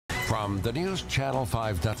From the News Channel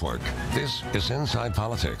 5 Network, this is Inside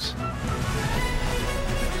Politics.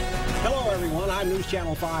 Hello, everyone. I'm News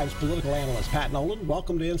Channel 5's political analyst, Pat Nolan.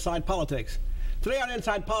 Welcome to Inside Politics. Today on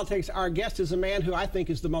Inside Politics, our guest is a man who I think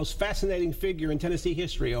is the most fascinating figure in Tennessee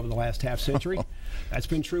history over the last half-century. That's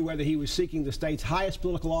been true whether he was seeking the state's highest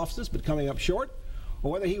political offices but coming up short,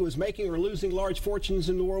 or whether he was making or losing large fortunes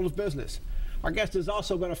in the world of business. Our guest has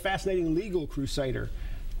also been a fascinating legal crusader,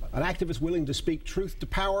 an activist willing to speak truth to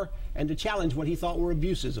power and to challenge what he thought were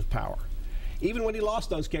abuses of power. Even when he lost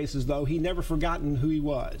those cases, though, he never forgotten who he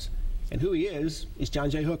was. And who he is John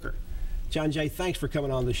J. Hooker. John J., thanks for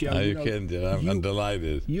coming on the show. You kidding, dude? I'm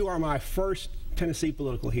delighted. You are my first Tennessee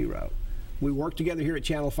political hero. We worked together here at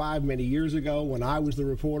Channel 5 many years ago when I was the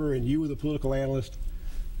reporter and you were the political analyst.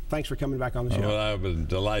 Thanks for coming back on the show. Well, I've been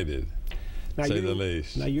delighted, to say the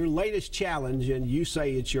least. Now, your latest challenge, and you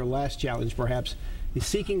say it's your last challenge perhaps, is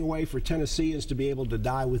seeking a way for Tennesseans to be able to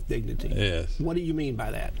die with dignity. Yes. What do you mean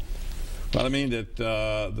by that? Well, I mean that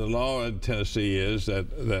the law in Tennessee is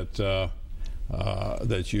that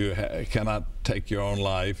you cannot take your own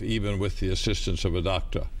life, even with the assistance of a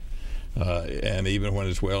doctor, and even when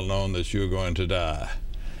it's well known that you're going to die.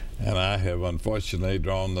 And I have unfortunately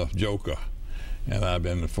drawn the joker, and I've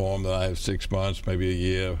been informed that I have 6 months, maybe a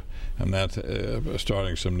year, and that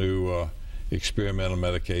starting some new experimental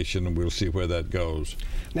medication, and we'll see where that goes.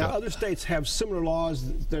 Now, other states have similar laws.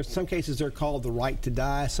 There's some cases they're called the right to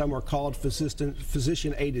die. Some are called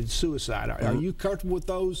physician-aided suicide. Are you comfortable with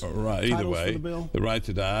those either way, for the bill? The right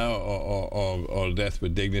to die or death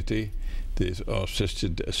with dignity, or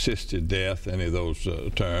assisted death, any of those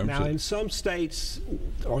terms. Now, in some states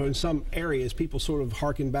or in some areas, people sort of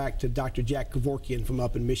harken back to Dr. Jack Kevorkian from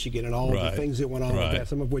up in Michigan and all of the things that went on with that,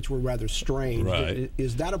 some of which were rather strange.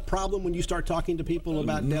 Is that a problem when you start talking to people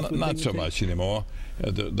about death with dignity? Not so much anymore,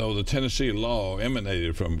 though the Tennessee law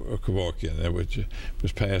emanated from Kevorkian, which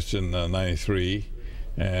was passed in '93,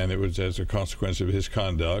 and it was as a consequence of his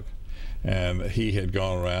conduct. And he had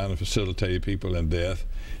gone around and facilitated people in death,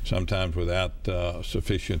 sometimes without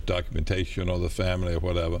sufficient documentation or the family or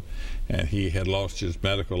whatever. And he had lost his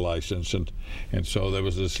medical license, and so there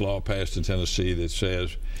was this law passed in Tennessee that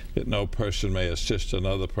says that no person may assist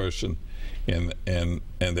another person in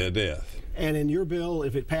their death. And in your bill,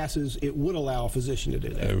 if it passes, it would allow a physician to do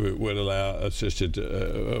that. It would allow assisted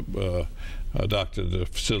a doctor to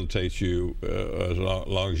facilitate you as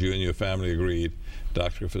long as you and your family agreed.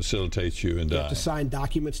 Doctor facilitates you in dying. You have to sign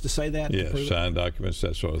documents to say that? Yes, sign documents,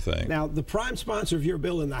 that sort of thing. Now, the prime sponsor of your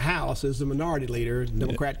bill in the House is the minority leader,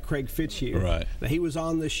 Democrat Craig Fitzhugh. Right. Now, he was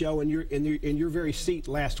on the show in your very seat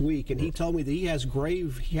last week, and he told me that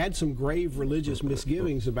he had some grave religious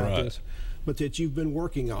misgivings about this, but that you've been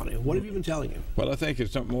working on it. What have you been telling him? Well, I think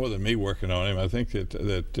it's not more than me working on him. I think that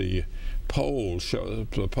the polls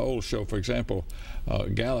show, for example,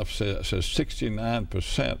 Gallup says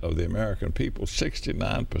 69% of the American people,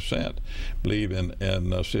 69% believe in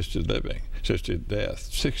assisted living, assisted death.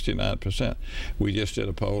 69%. We just did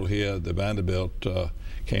a poll here. The Vanderbilt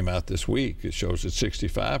came out this week. It shows that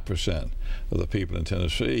 65% of the people in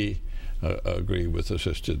Tennessee agree with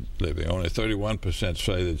assisted living. Only 31%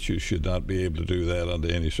 say that you should not be able to do that under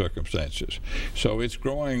any circumstances. So it's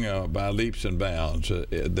growing by leaps and bounds.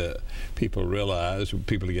 That people realize,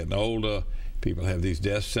 people are getting older, people have these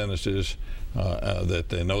death sentences that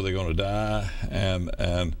they know they're going to die,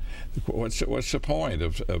 and what's the point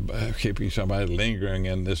of keeping somebody lingering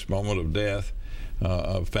in this moment of death?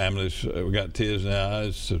 Families we got tears in their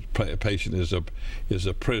eyes. A patient is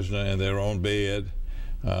a prisoner in their own bed.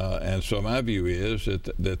 And so my view is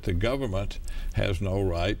that the government has no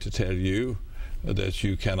right to tell you that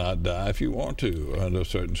you cannot die if you want to under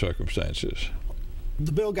certain circumstances.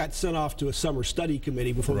 The bill got sent off to a summer study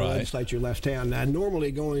committee before the legislature left town. Now,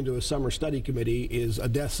 normally going to a summer study committee is a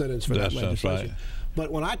death sentence for that legislation. Right. But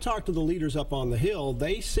when I talk to the leaders up on the Hill,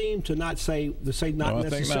 they seem to not say not necessarily.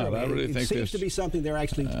 I think not. I really think it seems to be something they're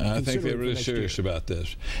actually considering. I think they're really serious about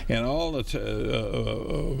this. And all the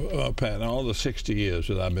Pat, all the 60 years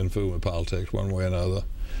that I've been fooling with politics, one way or another,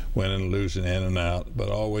 winning and losing, in and out, but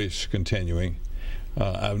always continuing.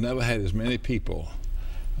 I've never had as many people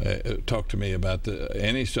talk to me about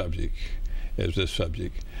any subject as this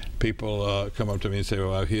subject. People come up to me and say,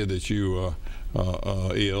 well, I hear that you are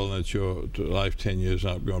ill and that your life 10 years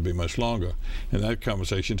not going to be much longer. And that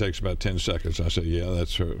conversation takes about 10 seconds. I say, yeah,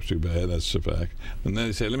 that's too bad, that's the fact. And then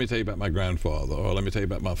they say, let me tell you about my grandfather, or let me tell you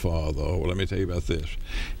about my father, or let me tell you about this.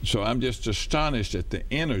 So I'm just astonished at the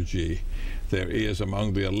energy there is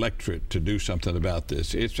among the electorate to do something about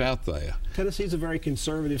this. It's out there. Tennessee's a very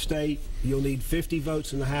conservative state. You'll need 50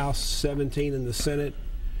 votes in the House, 17 in the Senate.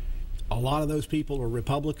 A lot of those people are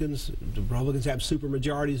Republicans. The Republicans have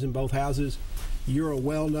supermajorities in both houses. You're a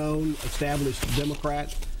well-known, established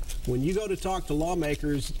Democrat. When you go to talk to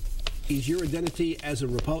lawmakers, is your identity as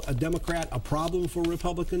a Democrat a problem for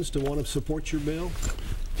Republicans to want to support your bill?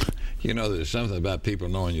 You know, there's something about people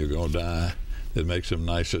knowing you're going to die that makes them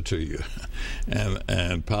nicer to you.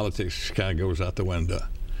 And politics kind of goes out the window.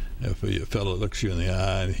 If a fellow looks you in the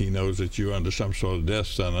eye and he knows that you're under some sort of death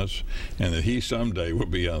sentence and that he someday will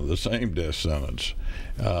be under the same death sentence,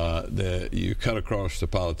 you cut across the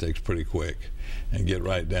politics pretty quick and get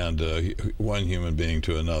right down to one human being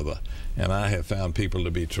to another. And I have found people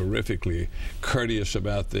to be terrifically courteous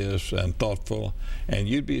about this and thoughtful, and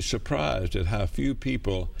you'd be surprised at how few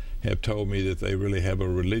people have told me that they really have a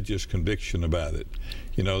religious conviction about it.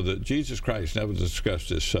 You know, that Jesus Christ never discussed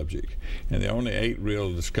this subject, and there are only 8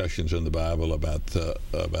 real discussions in the Bible about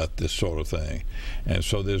this sort of thing. And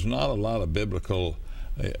so there's not a lot of biblical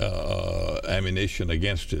ammunition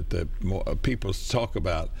against it. That people talk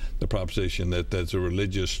about the proposition that there's a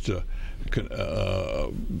religious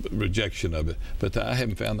rejection of it, but I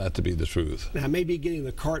haven't found that to be the truth. Now, maybe getting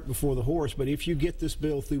the cart before the horse, but if you get this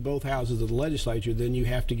bill through both houses of the legislature, then you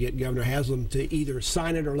have to get Governor Haslam to either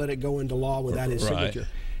sign it or let it go into law without his signature.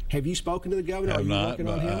 Have you spoken to the governor? Are you working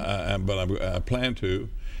on him? I plan to,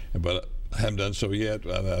 but I haven't done so yet.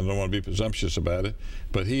 I don't want to be presumptuous about it,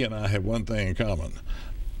 but he and I have one thing in common.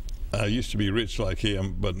 I used to be rich like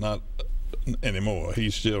him, but not anymore.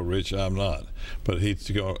 He's still rich, I'm not. But he's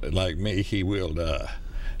like me, he will die,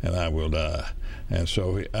 and I will die. And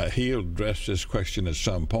so he'll address this question at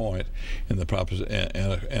some point in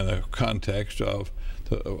a context of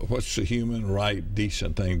what's the human right,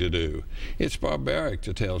 decent thing to do. It's barbaric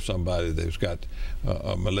to tell somebody that's got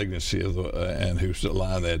a malignancy and who's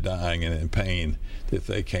lying there dying and in pain that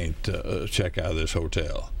they can't check out of this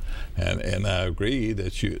hotel. And I agree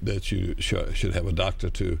that you should have a doctor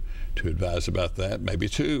to advise about that, maybe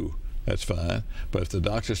 2. That's fine. But if the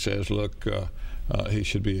doctor says, look, he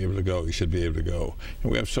should be able to go, he should be able to go.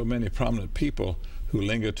 And we have so many prominent people who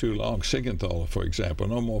linger too long. Siegenthaler, for example,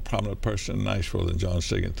 no more prominent person in Nashville than John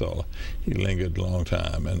Siegenthaler. He lingered a long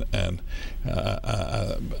time, and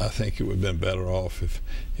I think it would have been better off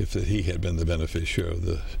if he had been the beneficiary of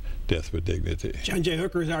the death with dignity. John J.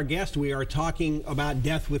 Hooker is our guest. We are talking about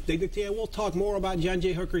death with dignity, and we'll talk more about John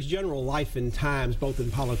J. Hooker's general life and times, both in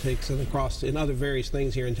politics and in other various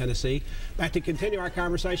things here in Tennessee. Back to continue our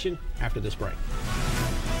conversation after this break.